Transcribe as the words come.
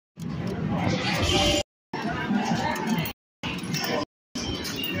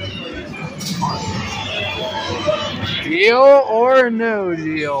Deal or no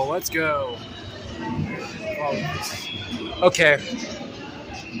deal? Let's go. Okay.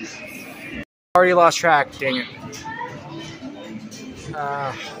 Already lost track, dang it.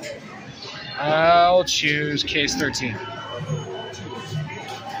 I'll choose case 13.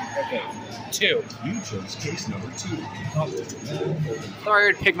 Okay, 2. You chose case number 2. Sorry,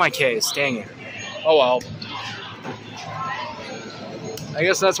 I'd pick my case, dang it. Oh well. I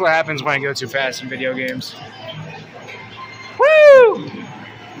guess that's what happens when I go too fast in video games. Woo!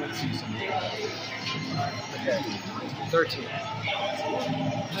 Let's see some. Okay, 13.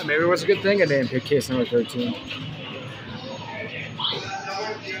 Yeah, maybe it was a good thing I didn't pick case number 13.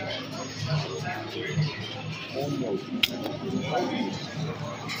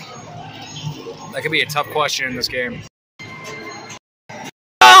 That could be a tough question in this game.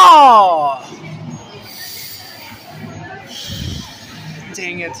 Oh!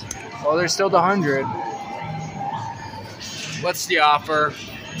 Dang it. Well, there's still the 100. What's the offer?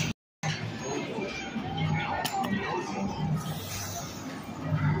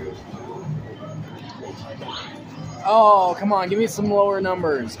 Oh, come on. Give me some lower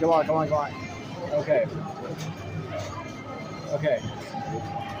numbers. Come on, come on, come on. Okay. Okay.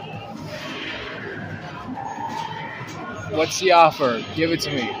 What's the offer? Give it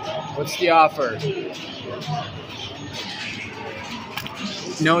to me. What's the offer?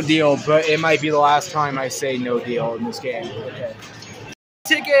 No deal, but it might be the last time I say no deal in this game. Okay.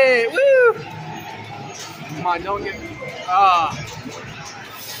 Ticket! Woo! Come on, don't get me.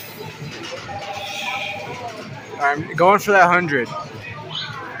 I'm going for that 100.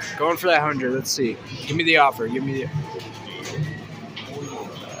 Going for that 100. Let's see. Give me the offer. Give me the.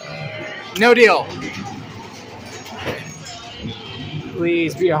 No deal.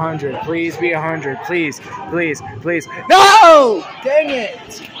 Please be 100. Please be 100. Please, please, please. No! Dang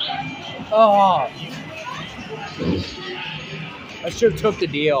it! Oh. I should have took the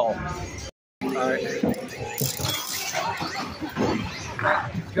deal. All right.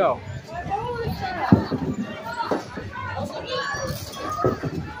 Go.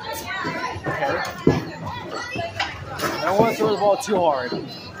 Okay. I don't want to throw the ball too hard.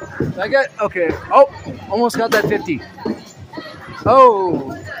 I got, okay. Oh, almost got that 50.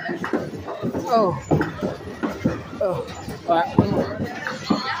 Oh. Oh. Oh. All right.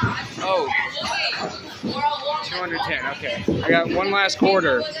 Oh. 210, okay. I got one last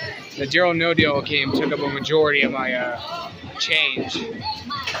quarter. The deal or no deal game took up a majority of my change.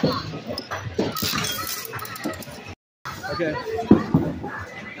 Okay.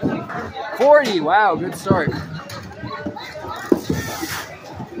 40, wow, good start.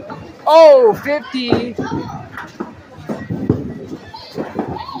 Oh, 50.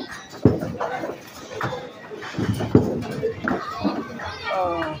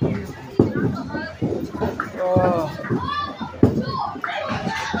 Oh. Oh.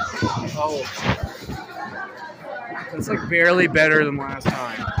 Oh. That's like barely better than last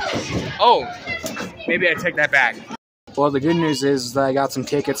time. Oh, maybe I take that back. Well, the good news is that I got some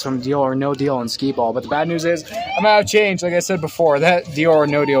tickets from Deal or No Deal and Skee Ball, but the bad news is I'm out of change. Like I said before, that Deal or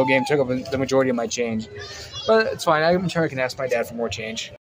No Deal game took up the majority of my change. But it's fine. I'm sure I can ask my dad for more change.